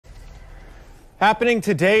Happening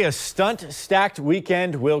today, a stunt-stacked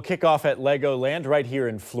weekend will kick off at Legoland right here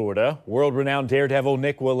in Florida. World-renowned daredevil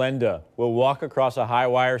Nik Wallenda will walk across a high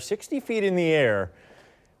wire 60 feet in the air.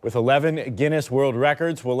 With 11 Guinness World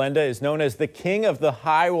Records, Wallenda is known as the king of the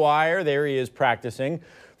high wire. There he is practicing.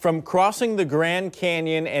 From crossing the Grand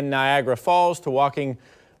Canyon and Niagara Falls to walking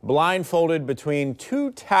blindfolded between two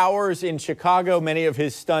towers in Chicago, many of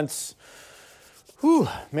his stunts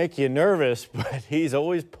make you nervous, but he's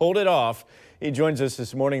always pulled it off. He joins us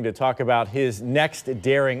this morning to talk about his next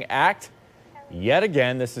daring act. Yet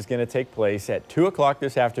again, this is going to take place at 2 o'clock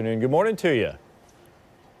this afternoon. Good morning to you.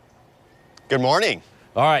 Good morning.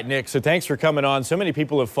 All right, Nick, so thanks for coming on. So many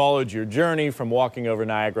people have followed your journey from walking over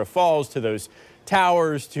Niagara Falls to those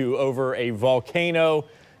towers to over a volcano.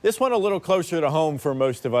 This one a little closer to home for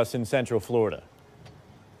most of us in Central Florida.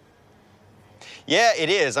 Yeah, it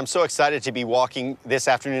is. I'm so excited to be walking this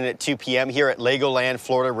afternoon at 2 p.m. here at Legoland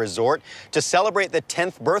Florida Resort to celebrate the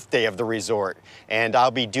 10th birthday of the resort. And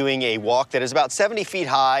I'll be doing a walk that is about 70 feet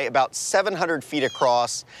high, about 700 feet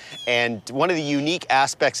across. And one of the unique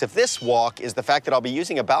aspects of this walk is the fact that I'll be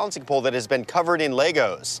using a balancing pole that has been covered in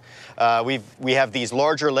Legos. We have these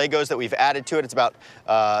larger Legos that we've added to it. It's about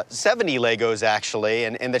 70 Legos actually.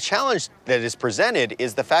 And the challenge that is presented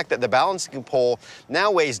is the fact that the balancing pole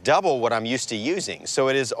now weighs double what I'm used to using. So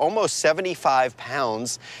it is almost 75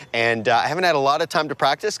 pounds, and I haven't had a lot of time to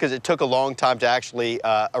practice because it took a long time to actually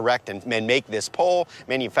erect and make this pole,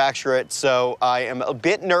 manufacture it. So I am a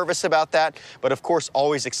bit nervous about that, but of course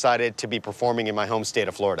always excited to be performing in my home state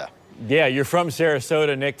of Florida. Yeah, you're from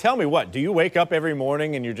Sarasota, Nick. Tell me what, do you wake up every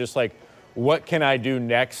morning and you're just like, what can I do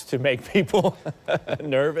next to make people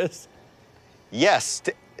nervous?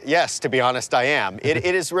 Yes, to be honest, I am. It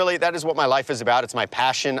is really, that is what my life is about. It's my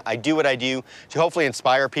passion. I do what I do to hopefully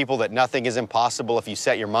inspire people that nothing is impossible if you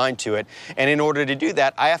set your mind to it. And in order to do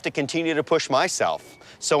that, I have to continue to push myself.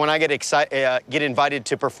 So when I get invited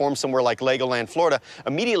to perform somewhere like Legoland, Florida,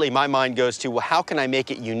 immediately my mind goes to, well, how can I make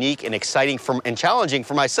it unique and exciting and challenging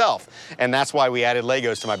for myself? And that's why we added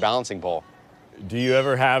Legos to my balancing pole. Do you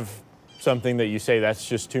ever have something that you say that's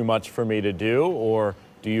just too much for me to do, or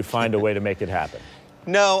do you find a way to make it happen?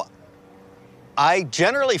 No, I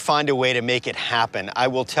generally find a way to make it happen. I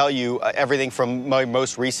will tell you, everything from my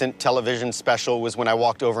most recent television special was when I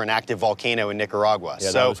walked over an active volcano in Nicaragua. Yeah,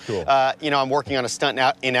 so, that was cool. You know, I'm working on a stunt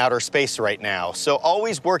in outer space right now. So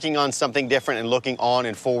always working on something different and looking on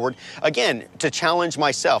and forward. Again, to challenge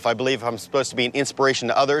myself. I believe I'm supposed to be an inspiration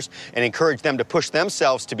to others and encourage them to push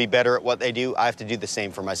themselves to be better at what they do. I have to do the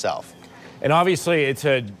same for myself. And obviously, it's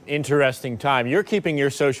an interesting time. You're keeping your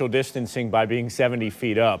social distancing by being 70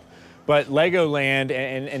 feet up. But Legoland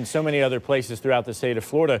and so many other places throughout the state of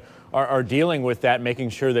Florida are dealing with that, making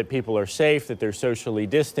sure that people are safe, that they're socially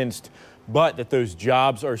distanced, but that those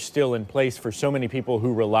jobs are still in place for so many people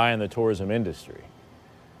who rely on the tourism industry.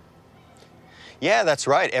 Yeah, that's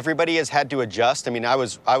right. Everybody has had to adjust. I mean, I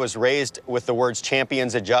was raised with the words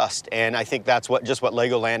champions adjust, and I think that's what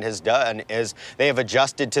Legoland has done is they have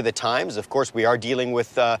adjusted to the times. Of course, we are dealing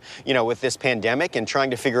with with this pandemic and trying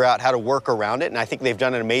to figure out how to work around it, and I think they've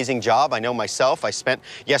done an amazing job. I know myself. I spent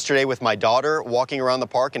yesterday with my daughter walking around the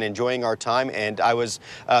park and enjoying our time, and I was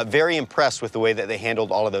very impressed with the way that they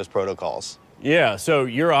handled all of those protocols. Yeah, so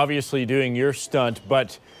you're obviously doing your stunt,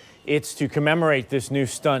 but it's to commemorate this new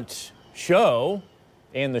stunt show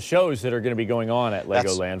and the shows that are going to be going on at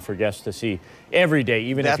Legoland for guests to see every day,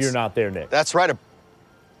 even if you're not there, Nick. That's right.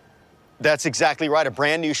 That's exactly right. A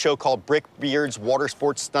brand new show called Brickbeard's Water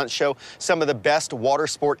Sports Stunt Show. Some of the best water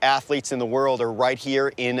sport athletes in the world are right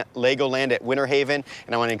here in Legoland at Winter Haven,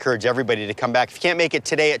 and I want to encourage everybody to come back. If you can't make it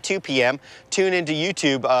today at 2 p.m., tune into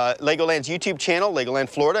YouTube, Legoland's YouTube channel, Legoland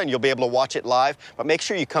Florida, and you'll be able to watch it live. But make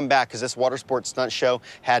sure you come back because this water sports stunt show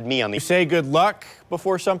had me on the... You say good luck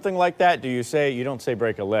before something like that? You don't say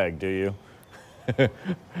break a leg, do you? You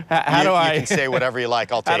can say whatever you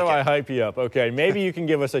like. I'll take it. How do I hype you up? Okay, maybe you can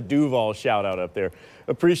give us a Duval shout out up there.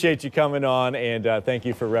 Appreciate you coming on, and thank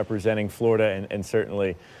you for representing Florida, and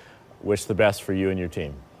certainly wish the best for you and your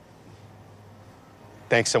team.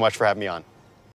 Thanks so much for having me on.